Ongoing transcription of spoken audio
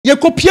Ye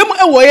kopiem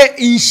ewoye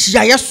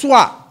nhyiaye so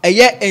a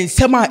eye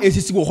ensem a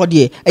esisi wo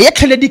hode eye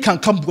Kennedy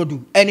Kankam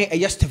brodu ene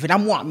eye Stephen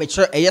Amo a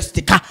mechere eye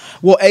stika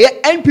wo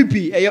eye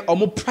NPP eye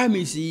omo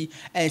primacy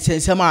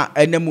ensem a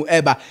enemu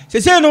eba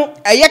sese no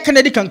eye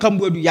Kennedy Kankam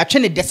brodu ya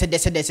twe ne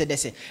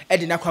dese e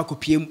de na kwa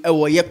kopiem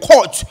ewoye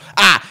court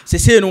a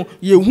sese no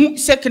ye hu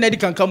se Kennedy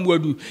Kankam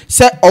brodu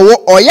se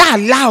oye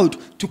allowed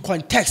to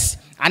contest.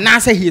 And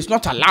answer he is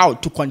not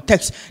allowed to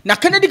contest. Na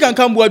Kennedy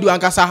Kankam buadu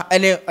ankasa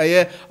ene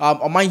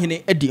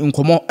omanhene edi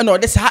nkomo ene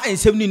ode sa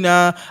ensem ni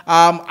na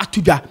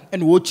atudwa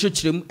ene wo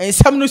chirechirem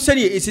ensem no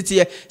seri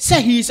esiti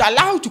say he is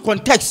allowed to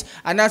contest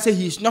and answer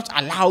he is not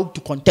allowed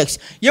to contest.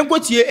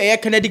 Yenkotie eye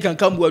Kennedy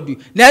Kankam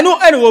buadu na no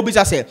ene wo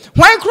bisa say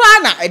hwan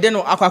kra na ede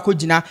no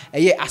akwakogina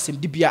eye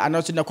asemdibia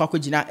anonso na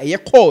akwakogina eye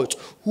court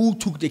who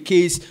took the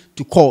case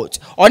to court.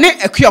 One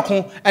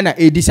akuakon ena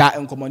edi sa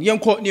nkomo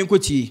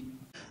yenkotie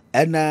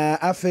and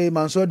afe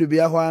manso de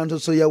bia hwan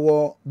so ye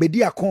wo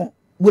bediakon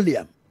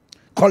William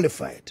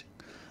qualified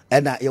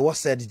and ye was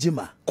said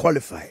Jima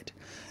qualified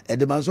and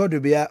the manso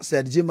de bia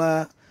said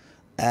Jima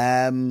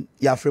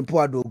ya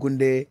frempo ado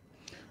gunde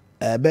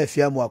be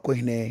fiamu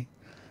akohine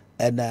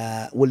and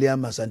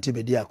William Asante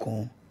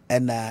bediakon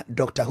and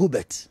Dr.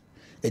 Hubert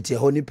eti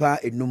honipa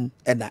enum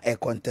and a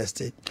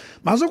contested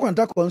manso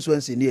kwanta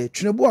constituency ni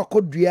twinebo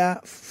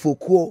akodua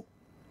fokuo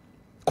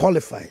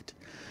qualified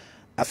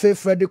Afe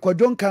Freddy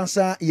Kwadjon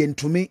Cancer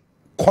yentumi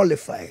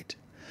qualified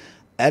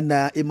and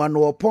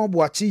Emmanuel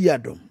Pomboachi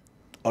Yadom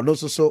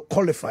also so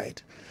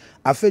qualified.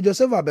 Afe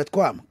Joseph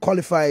Abetkwam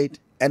qualified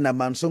and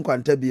Manson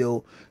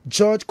Kwantabio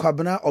George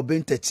Kwabena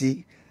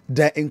Obentechi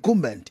the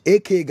incumbent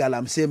AK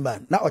Galam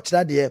Seman na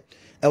ochradie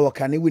e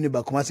wakani wini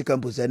ba Kumasi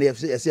campus and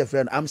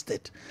SFN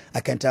Amstead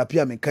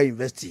akantapia Menka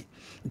University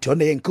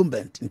nti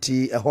incumbent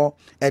nti eho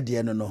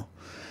edie no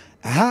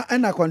aha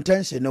na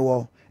contention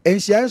no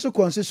Nyiaeso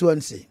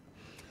constituency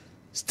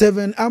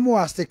Stephen Amo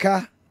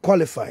Astika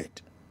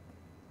qualified.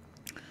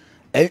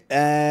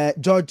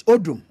 George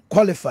Odum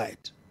qualified.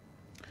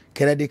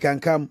 Kennedy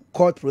Kankam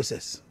court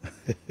process.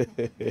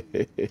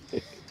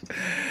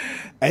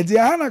 And the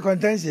Hana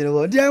contention,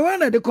 the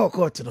one at the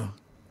court no.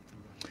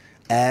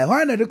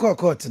 One at the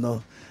court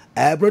no.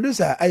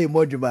 Producer ayi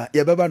moduma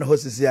ye beba no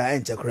hosts here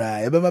enche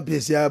kra ye beba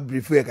piesia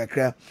brief we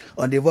kakra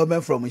on the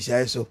involvement from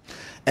Nyiaeso.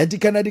 And the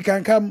Kennedy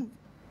Kankam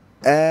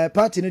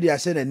party no dey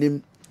assign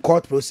anim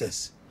court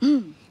process.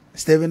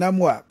 Stephen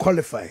Amwa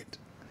qualified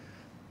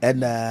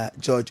and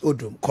George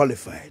Odum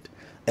qualified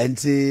and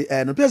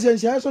no person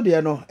Nyiaeso dey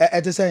no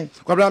e te say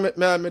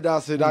kwabra me da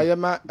say da ye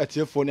ma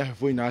atiefo ni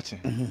ahefo ina ache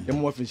ye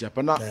mo fin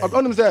shepa na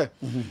onim say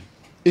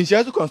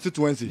Nyiaeso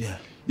constituency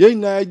ye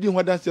na di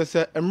ho dan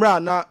say emra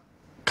na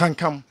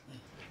Kankam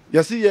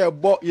ye see ye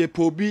bo ye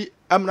pobi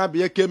amna be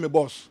ye came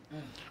boss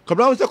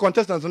kwabra say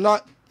contestants na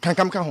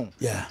Kankam ka ho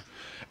yeah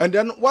and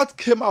then what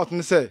came out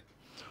and say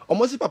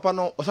almost papa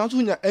no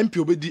osanso nya MP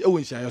obedi e wo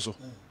Nyiaeso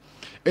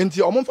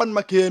enti omomfa no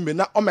makeme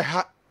na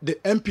omeha the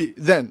MP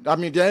then I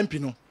mean the MP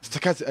no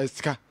stika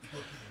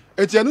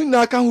enti anu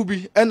na ka hu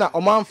bi e na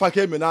omamfa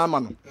keme na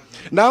ama no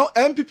now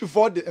MP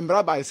before the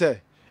embraba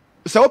say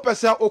o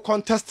person o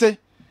contest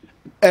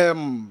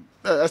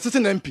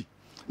assistant MP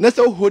na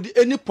say o hold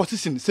any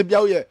position say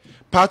bia we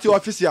party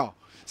official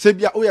say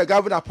bia we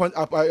governor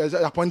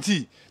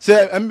appointee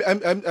say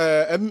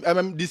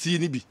MDC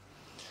ni bi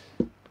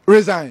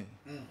resign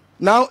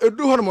now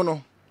edu hono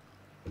no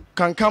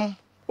Kankam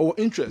or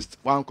interest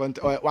one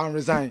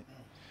resign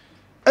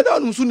and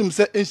then soon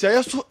say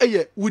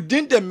Nyiaeso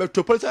within the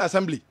Metropolitan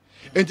Assembly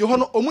and you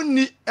hono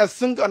omuni a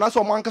single and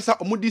also mankasa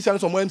omudi san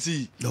some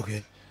MC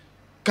okay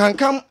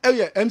Kankam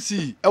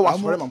MC e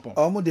was for them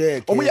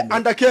omo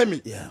under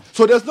Kemi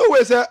so there's no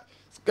way say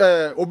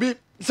obi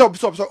so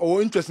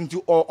or interest into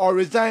or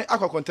resign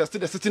akwa contest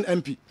the sitting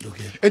MP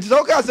okay it is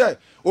okay say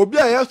obi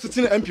a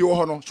sitting MP wo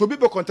hono so obi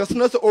be contest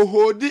no say o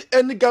hold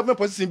any government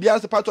position be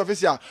as part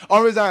official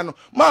on resign no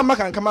ma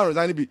Kankam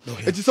resign bi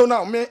it is so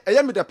now me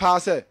me the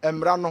pass say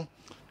emra no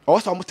o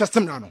so mo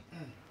testim na no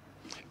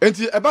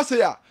enti e ba say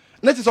ya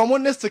net is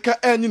omo next ka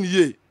any ni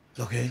ye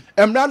okay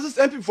emra this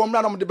MP for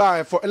emra no de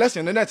buy for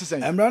election the net say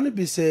emra no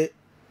be say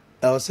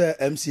I say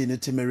MC ni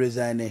to me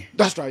resign.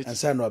 That's right. And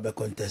say no be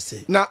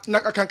contest. Na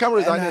Kankam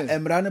resign.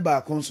 Emra ne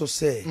ba kon so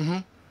say.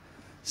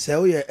 Say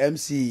we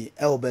MC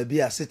e baby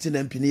a sitting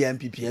MP ni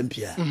MPP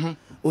MP a.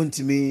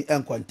 Untimi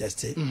en contest.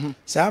 Say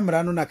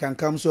Emra no na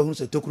Kankam so hu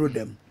se tokro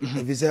dem.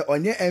 If you say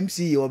onye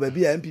MC or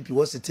baby a MPP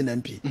was sitting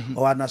MP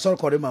or na so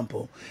kore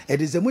mampo.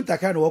 It is a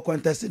mutaka no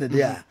contest in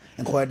there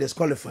and ko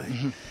disqualify.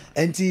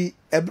 Enti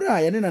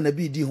ebra ye ne na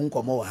bi di hu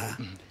nkomo wa ha.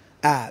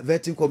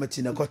 Vetting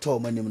committee na koto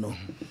manim no.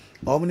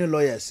 Omni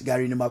lawyers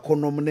Gary ni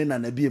makonom ne na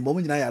bi mo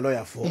nyina ya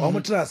lawyer for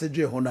omo tra se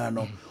dwe ho na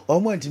no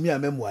omo antimi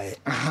amemwae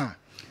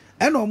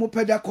and omo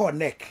peda call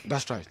neck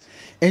that's right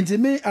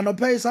entimi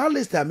anopai sa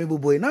list am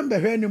boboy na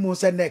mbehwe ni mu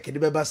se neck de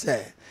beba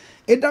say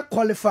either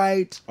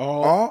qualified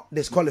or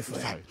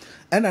disqualified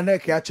and a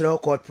neck actual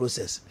court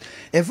process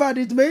in fact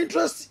it may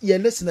interest your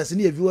listeners and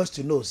your viewers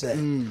to know say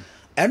and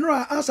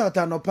answer at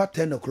 10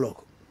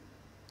 o'clock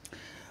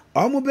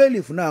Omo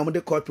bailiff na omo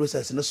the court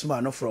process no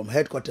suma no from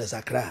headquarters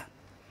Accra.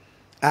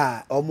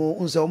 Omo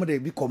unse omo de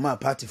bi command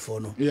party for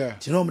no. Yeah.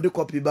 Ti no omo de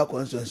copy back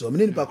constituency. Omo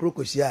ni nipa kro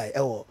kosia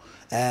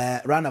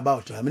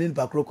roundabout. Omo ni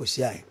nipa kro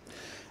kosia.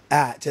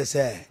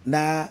 Chese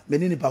na me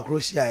ni nipa kro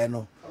sia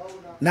no.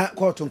 Na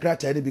court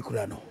nkrata de bi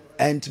kura no.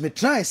 And me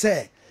try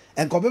say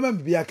and kobema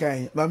bibia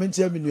kan ma me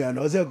ntia menua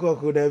no ze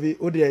ko da bi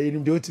o de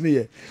yinim de otimi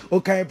ye o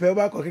kan pe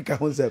ba ko keka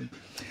honsem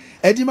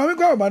edi ma me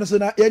kwa ma no so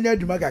na yenya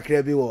aduma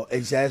kakra bi wo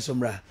Nyiaeso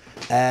mra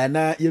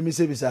na yemi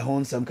bisa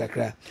honsem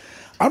kakra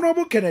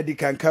Honorable Kennedy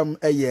Kankam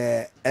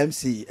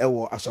MC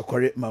wo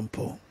asokore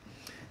mampo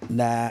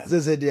na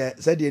ze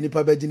de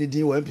nipa bagini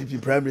din wo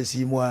MPP primary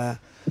si mu a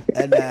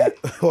na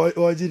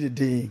o ji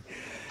din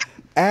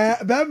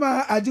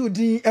Bama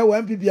ajudi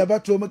wo MPP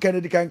abato mo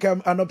Kennedy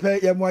Kankam anope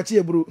yemwachi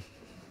ebru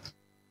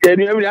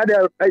Keni emi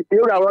ade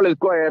you na roll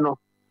score no.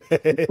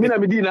 Mi na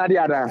mi di na ade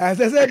ada. I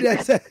said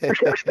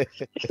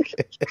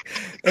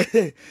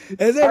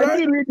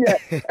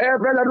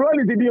brother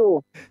roll di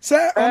o.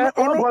 Sir,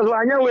 ono was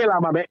anya we la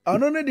mabe.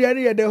 Ono no de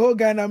ade the whole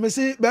Ghana me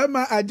say be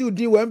ma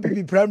ajudi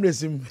 1PP primary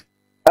sim.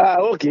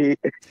 Okay.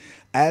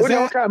 I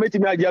say okay me ti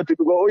me agia to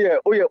go oye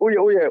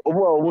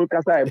omo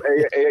kasa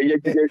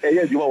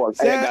ye juma was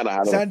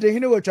Ghana. Sante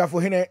hine wo twafo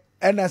hine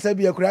na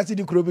sabi akurasi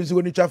di kuro bi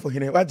so ni twafo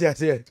hine. What you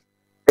say?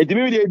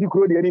 Etimi de di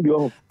kuro de ni bi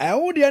o.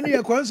 Wo de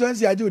ne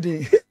constituency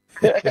ajudi.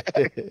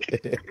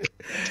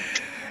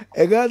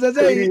 Egaza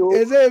say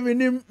eze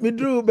minim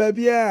midru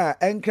babia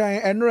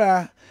enkran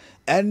enra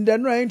and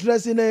enra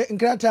interest in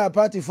nkrata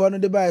party for no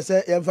de ba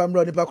say yemfam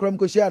ro nipa krom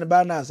koshia ne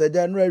ba na say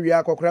enra wi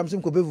akokram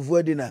sim ko befufu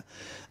adina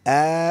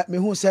me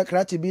hu say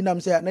krati bi nam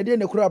say na de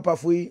ne kura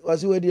pafo yi o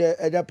se we de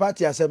eja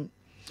party asem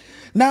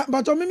na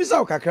but o mimi say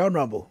kakra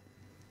honorable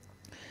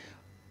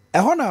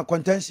na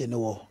contention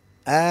wo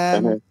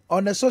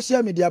on a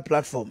social media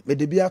platform me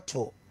de bia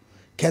to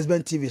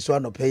Kesben TV so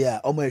anopay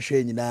a omo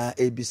ehwe nyina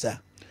ebisa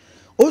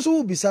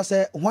also bisa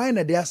say why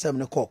na dey asem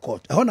ne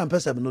court na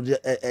person no dey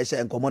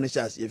enkomo ne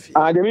chance efi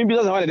de me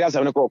bisa say why na dey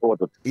asem ne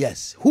court.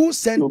 Yes, who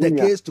sent the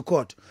case to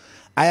court?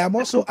 I am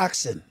also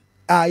asking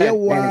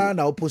you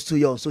na post to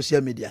you on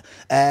social media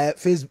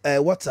Facebook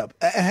WhatsApp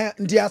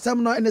ndi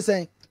asem no any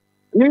say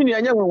ni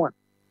anya nwa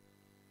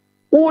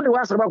who dey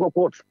asem ba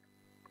court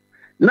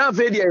na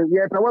fe dey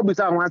ye na wa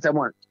bisa ho asem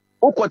one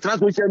who trans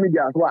social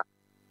media so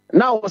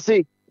now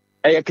say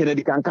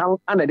Kennedy Kankam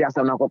and the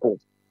Assam Nakoko.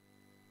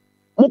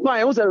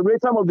 Mupa also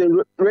celebrate some of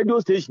the radio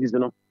stations,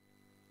 some of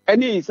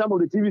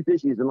the TV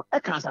stations, I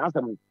can't ask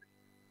them.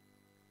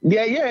 The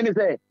idea and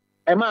say,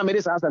 a man made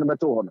this answer number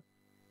 2.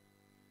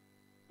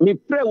 Me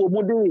pray with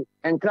Moody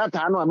and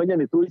Kratano, I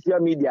mean, social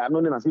media,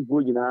 no, as if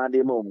we in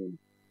the moment.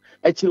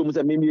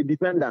 Actually, maybe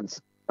defendants,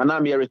 and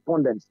I'm a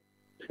respondent.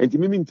 And to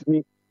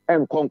me,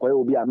 and conquer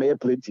will be a mere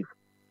plaintiff.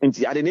 And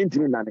I didn't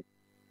intimidate.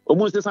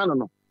 Almost the son,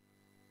 no.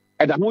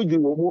 And I'm with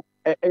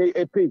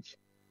a page.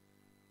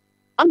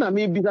 And I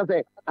mean, because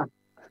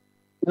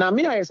now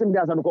me, I send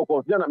there some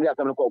cocoa, then I'm there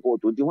some cocoa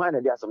to divine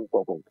and there some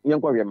cocoa.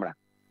 Young Korean.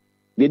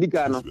 The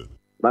Dicano,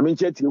 Mammy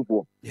Chet you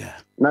for. Yeah.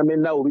 Now, me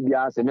now will be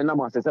asked, and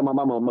Mamma says,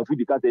 Mamma,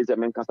 Mafudicata is a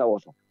man casta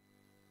also.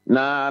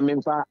 Now,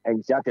 Memfa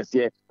and Jacques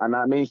here, and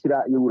I mean,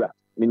 Shira Yura,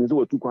 means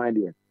over 2 kind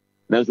here.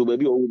 Now, so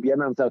baby will be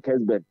an answer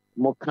Kesbed,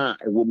 more can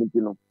a woman,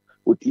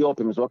 with the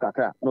open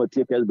soccer, no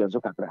take Kesbed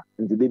soccer,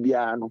 and the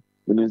Biano.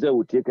 When they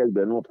would take us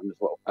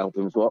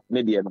open so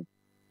maybe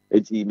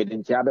it's made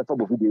in Chabba for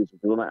videos,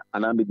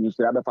 and I'm being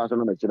Shabba fashion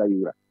on the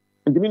Chila.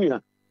 And the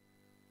Minia.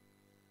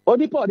 Or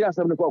the part there,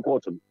 7 o'clock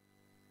autumn.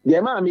 The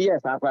amount,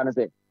 yes, I can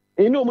say.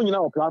 Ain't no money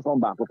now, platform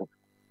back.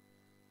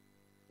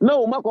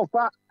 No,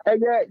 Makofa,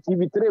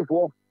 TV3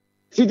 for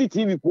City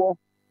TV 4,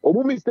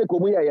 or mistake,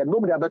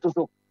 nobody better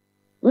so.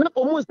 Not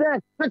almost there,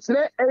 let's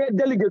say a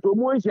delegate or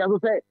more, she has to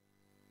say.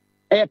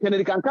 A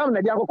Kennedy can come,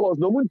 and the other cause,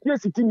 no one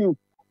city new.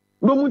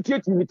 No one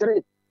take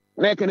TV3,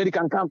 na Kennedy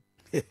Kankam.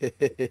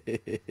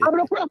 I'm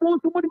not going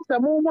to put the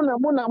moon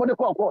and the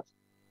court.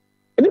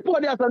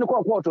 Anybody else on the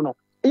court, no.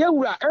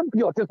 You are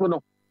empty or telephone.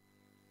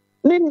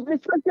 Name the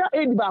special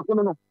aid back,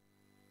 no.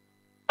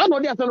 I'm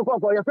not there on the court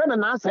for your friend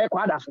and answer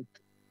Quadas.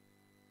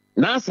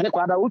 Nancy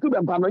Quada, who to be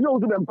Pano, you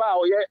to be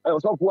Pao,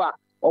 or software,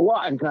 or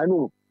what and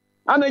Crano.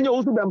 And then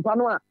you to be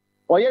Panoa,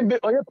 or your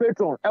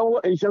patron, or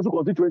a chance to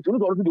constitute to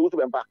do to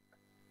Bempa.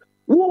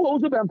 Who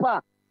also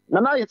Bempa?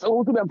 Now it's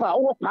all to Bempa,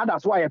 oh,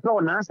 that's why I throw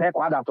an answer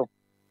Quadato.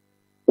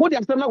 What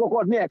have no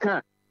court near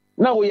can?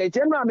 Now we are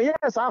general,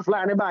 yes, I'll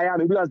fly and buy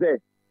because they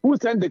who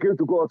sent the case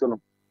to court.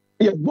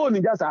 You're born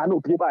in just I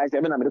know people I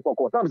 7 minutes for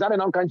court. Sometimes I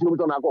don't country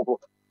on our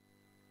court.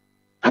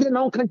 I don't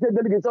know country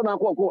delegates on our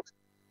court.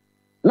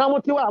 Now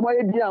what you are, my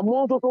idea,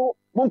 more to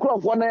Moncro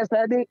of 1 night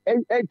study,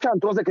 a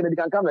chance to Kennedy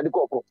can come at the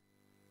court.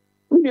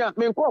 Me, I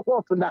mean, court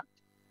for that.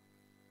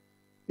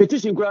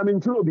 Petition crime in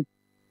Truby.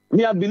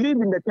 Me, I believe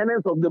in the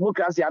tenets of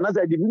democracy and as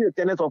I believe in the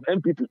tenets of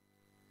MPP.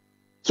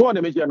 So on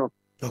the major no.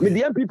 Me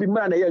the MPP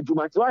man here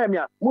Juma. So I am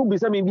here. Mo be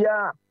say me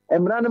bia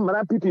emran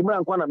MPP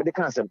man kwa na me de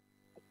cancel.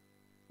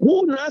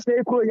 Who na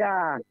say ko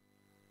ya?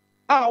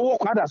 Ah wo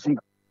kwada so.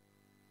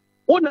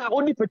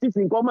 only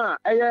petition come a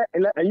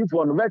you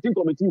for vetting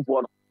committee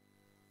for.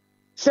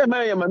 Say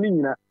my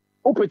mamina,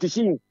 o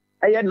petition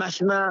a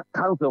national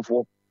council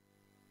for.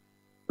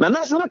 Na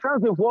national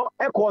council for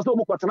a course of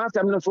Mokotana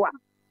Seminaswa.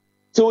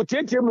 So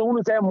take him no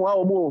say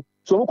more.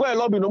 So we call a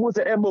lobby no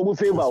say mo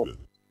favor.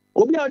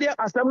 Obi ade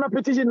assemble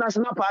petition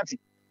national party.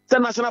 Say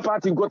national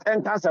party got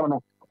enter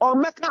seminal. Or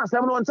make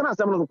assemble on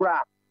seminal kra.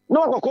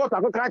 No go court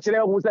go catch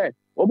who say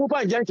obu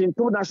pa junction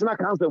to national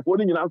council for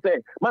ni na say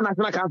man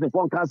national council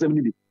for council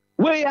ni.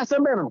 Where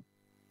assemble no.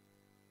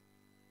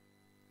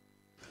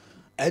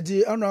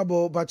 Edi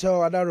honorable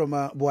Bacho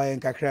Adaroma Boyen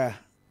Kakra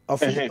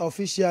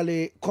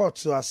officially court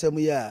so asemu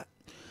ya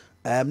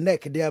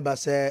neck there ba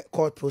say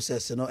court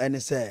process no any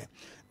say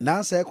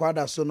na say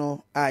kwada so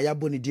no a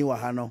yabo ni din wa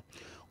ha no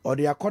or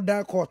the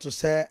akoda court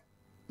say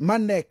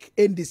man neck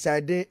in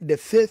decide the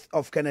 5th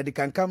of Kennedy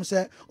Kankam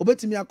say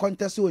obetimi a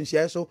contest won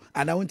Nyiaeso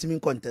and I want me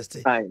contest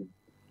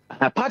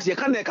a party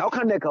can neck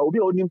obi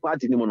onim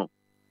party ni mo no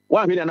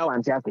wa hwe na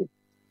wan tiafe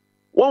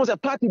one was a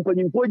party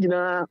mpanyimfo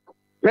nyina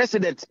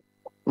president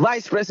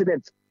vice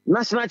president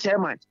national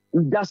chairman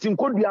Justin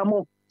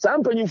Koduamo sa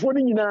mpanyimfo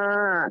ni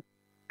nyina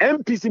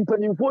MPs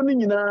mpanyimfo ni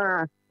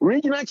nyina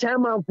regional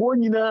chairman fo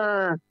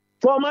nyina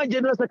former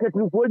general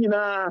secretary fo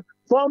nyina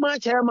former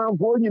chairman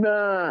fo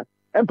nyina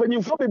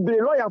mpanyimfo bebre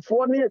lawyer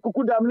fo ni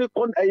kukudam ni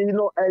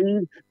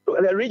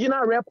the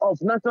regional rep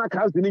of national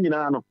council ni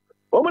nyina no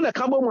o mo na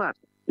kabo mu a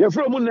ye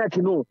fro mu neck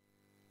no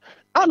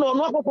ano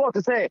no akoko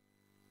to say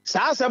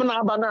saa asem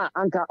na aba na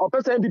anka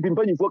opesa MPP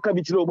mpanyimfo ka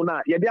bi kire mu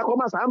na ye bia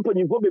koma saa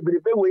mpanyimfo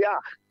bebrebe we ya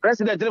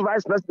president and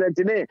vice president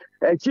ne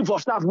chief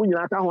of staff mu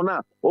nyina ka ho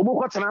na obu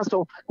ko tena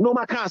so no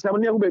ma ka asem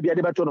ne hu be bia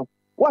de beto no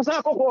wasa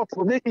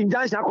akoko ne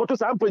injunction akoto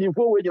saa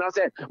mpanyimfo we nyina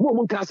se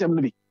mu ka asem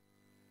no bi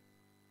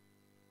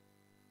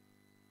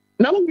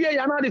na mu bia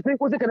ya na de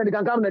ko se Kennedy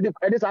Kankam na de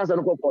saa asem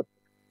no court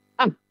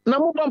na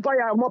mu bampa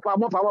ya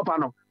mopa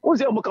no who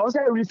say mo ka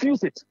say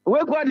refuse it we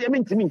go dey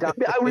mean timi nka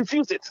I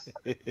refuse it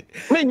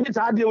me nyi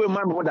ta dey we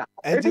man moda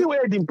edi we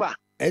dimpa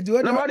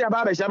na mo dey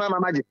aba be shama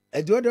mamaji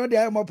edi o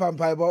dey mopa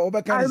mpa bo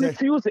obeka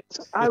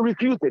I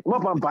refuse it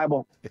mopa mpa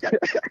bo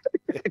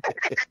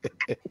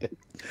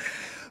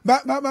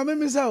but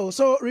me say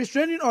so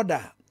restraining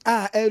order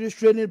a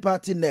restraining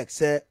party next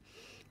say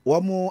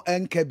womo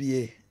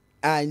enkabie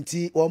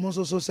anti womo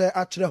so say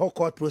akere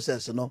court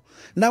process no.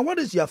 Now what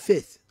is your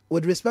faith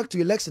with respect to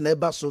election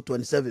Ebaso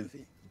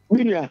 27th?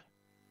 Minia,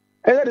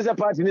 that is a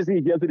party in the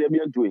city to the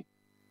Miantu.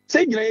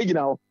 Say, you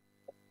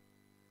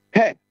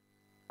hey,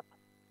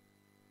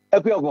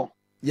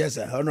 yes,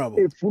 sir, honorable.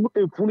 If you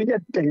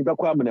get the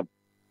Quamina,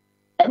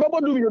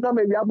 everybody do you know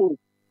me, Yabu,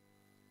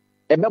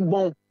 and the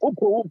bone,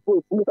 Upo,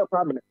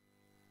 permanent.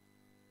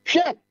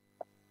 Share.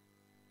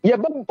 You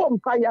have been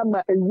pumped by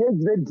Yama and yes,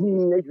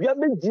 the you have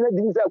been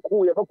doing that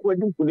cool, you have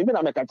according to live in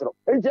a catcher.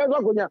 And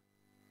Jagonia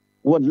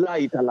would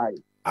lie to lie.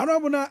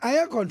 Arabuna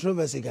aya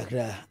controversy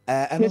kakra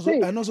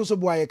and also so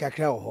boy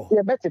kakra ho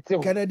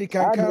Kennedy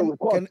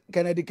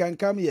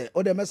Kankam ye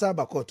o de mesa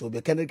bakoto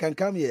be Kennedy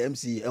Kankam ye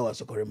MC e wa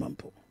sokore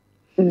mampo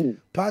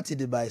party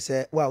de by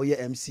say wow ye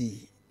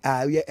MC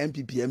we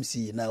MPP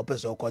MC na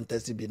person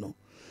contest bi no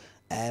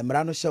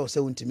mra no show say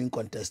untimi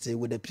contest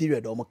with the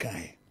period o mo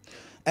kan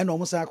and o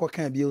mo sa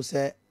akokan bi o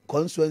say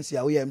constituency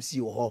we MC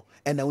wo ho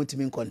and na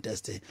untimi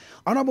contest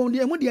honorable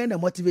de mu de na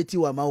motivate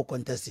wa ma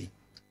contest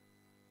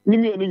ni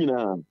mi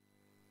nyina.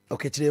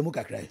 Okay, today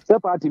muka cry. Say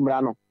party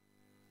mrano.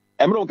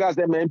 Emro ka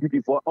say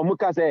MPP for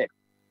omuka say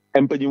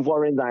empanyim for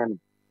resign.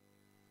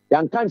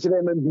 Yan kan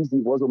kire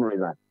MPC for so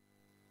resign.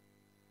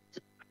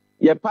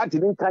 Ye party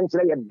din kan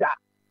kire ye da.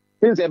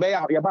 Since e be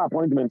ya ba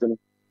appointment no.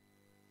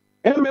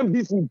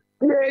 MPC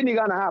ye ni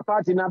gana ha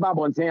party na ba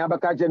bonten ya ba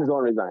ka kire so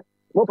resign.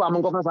 Mo pa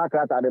mo ko fa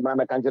krata de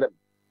ba kan kire.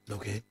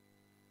 Okay.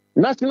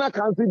 National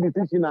Council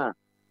decision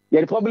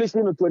ye published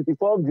on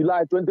 24th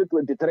July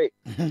 2023.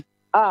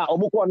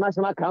 Obuko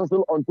National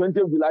Council on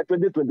 20th July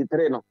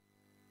 2023 no.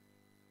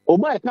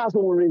 Oba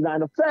council will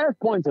resign. The first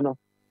point no.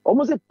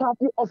 Almost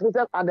party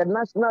officers at the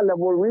national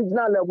level,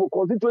 regional level,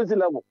 constituency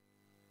level.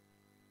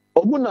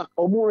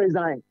 Omu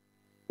resign.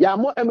 Ya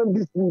mo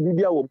MMDC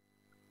bibia wo.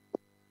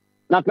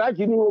 Na try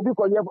kini obi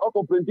konye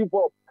for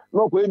 24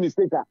 no ko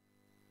mistake.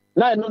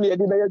 Na no ne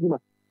dey be adwuma.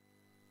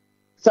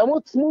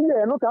 Samo tmu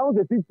ye no ka on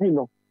the 15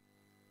 no.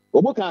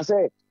 Obu kan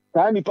say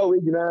ka nipa we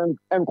gina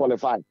en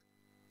qualify.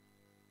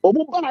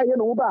 Obu ba ye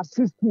no ba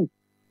 60.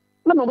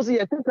 Na no say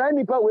yes ka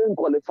nipa we en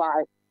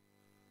qualify.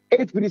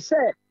 It be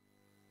say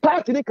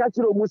party ni catch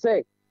omu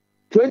say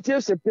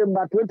 20th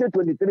September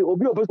 2023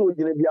 obi opeso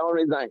gina bia on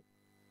resign.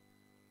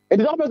 It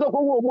is also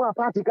go a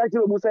party catch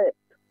omu say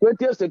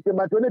 20th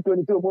September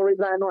 2023 omu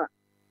resign no.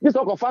 This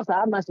of first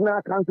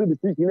national council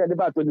decision in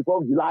about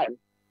 24th July.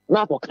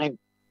 Na for kind.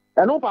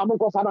 And no pa mo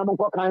ko fana mo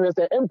ko kan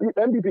say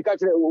MPP catch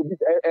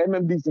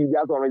MMDC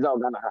bia on resign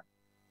Ghana.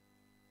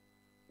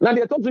 Now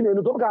they talk to me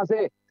no talk can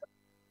say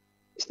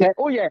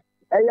oh yeah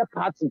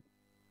party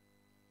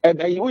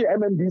and you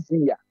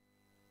MMDC ya.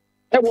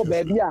 E wo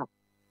baby a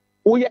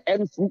wo ye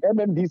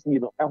MMDC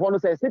no. E ho no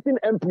say sitting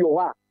MP o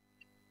ha.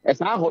 E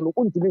sa ho no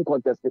untimi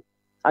contest.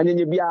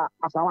 Anyenye bia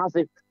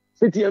asawase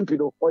city MP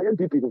no or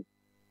MPP no.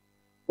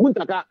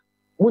 Muntaka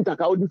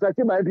o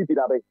defective by MPP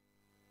da be.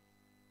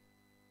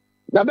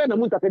 Da be na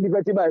muntaka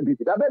defective by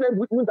MPP. Da be na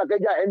muntaka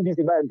ja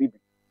NDC by MPP.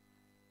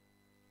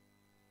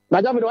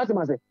 Na jabe what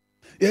ma say?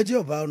 Yeah, you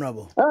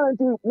honorable.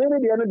 Nti me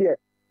de no de.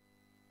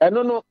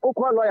 Eno no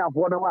okwa lawyer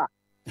for no wa.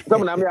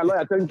 Some na me a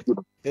lawyer thank you.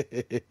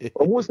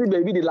 Almost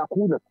baby the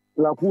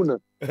lacuna.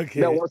 Okay.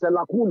 There was a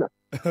lacuna.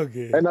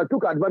 Okay. And I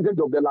took advantage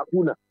of the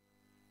lacuna.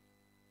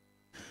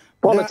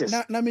 Politics.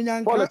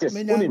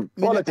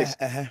 Politics.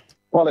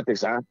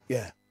 Politics, huh?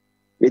 Yeah.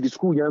 The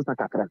school young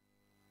kakra.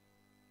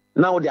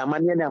 Now the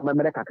amani and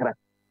amamere kakra.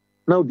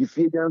 Now the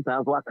fear young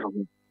sa so aka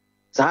ho.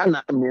 Sa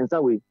na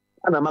mensa we.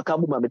 Ana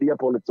makamu ma media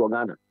politics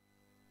Ghana.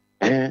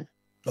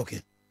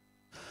 Okay.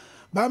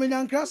 Ba me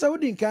nyankra sa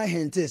wodi nkan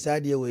hente sa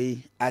de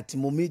we at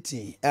mo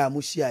meeting a mo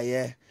hia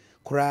ye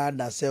kura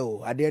na se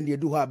o ade ande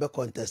du ho abe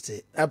contest.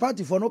 A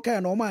party for no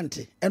kan no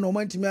mante e no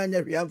manti me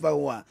anya hwe amfa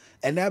ho a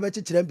e na abe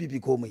kikire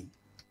MPP ko mu.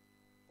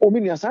 O mi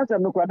ni asante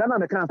me kura da na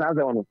me kan sa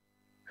ze wono.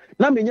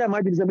 Na me nya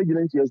imagine se me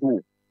gina Nyiaeso.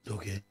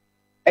 Okay.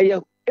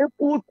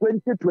 April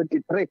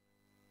 2023.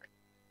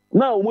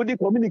 Now we di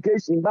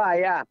communication ba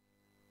ya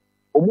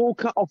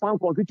omuka of an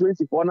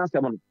constituency for na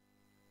 7.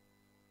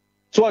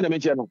 So on the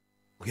mention no.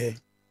 Okay.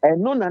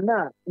 And no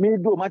na me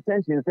do my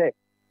attention say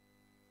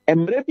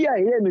emre bi a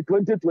here in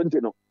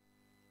 2020 no.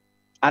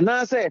 And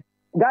I say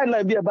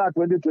guideline be about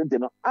 2020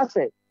 no. I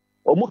say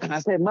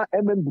omuka say ma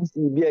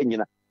MMBC bi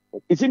anyina.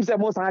 It seems that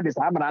most had this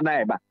amra na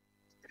eba.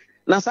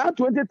 Na sa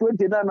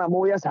 2020 na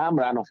mo ya sa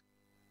amra no.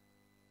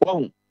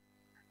 Wow.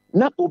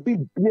 Na obi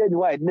bia ni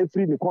wa na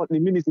free ni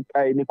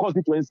municipal ni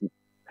constituency.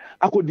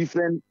 Ako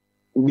different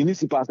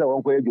municipal say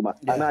won ko adwuma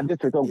and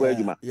district won ko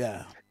adwuma.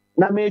 Yeah.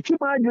 Na me twi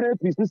ma adwure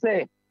pisi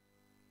say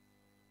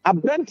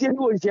abrantie ni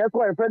won share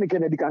ko e friend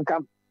Kennedy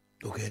Kankam.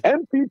 Okay.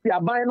 MPP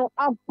aban no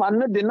afa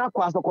ne de na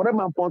kwa asokore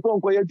man ponto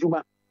won ko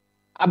adwuma.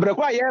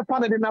 Abrekwa ye fa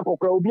ne de na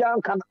kokora obi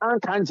anka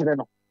nkyere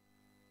no.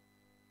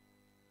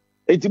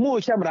 Enti mo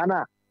hye mra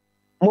na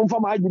mo mfa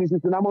ma adwure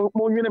sisi na mo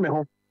nwene me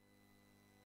ho.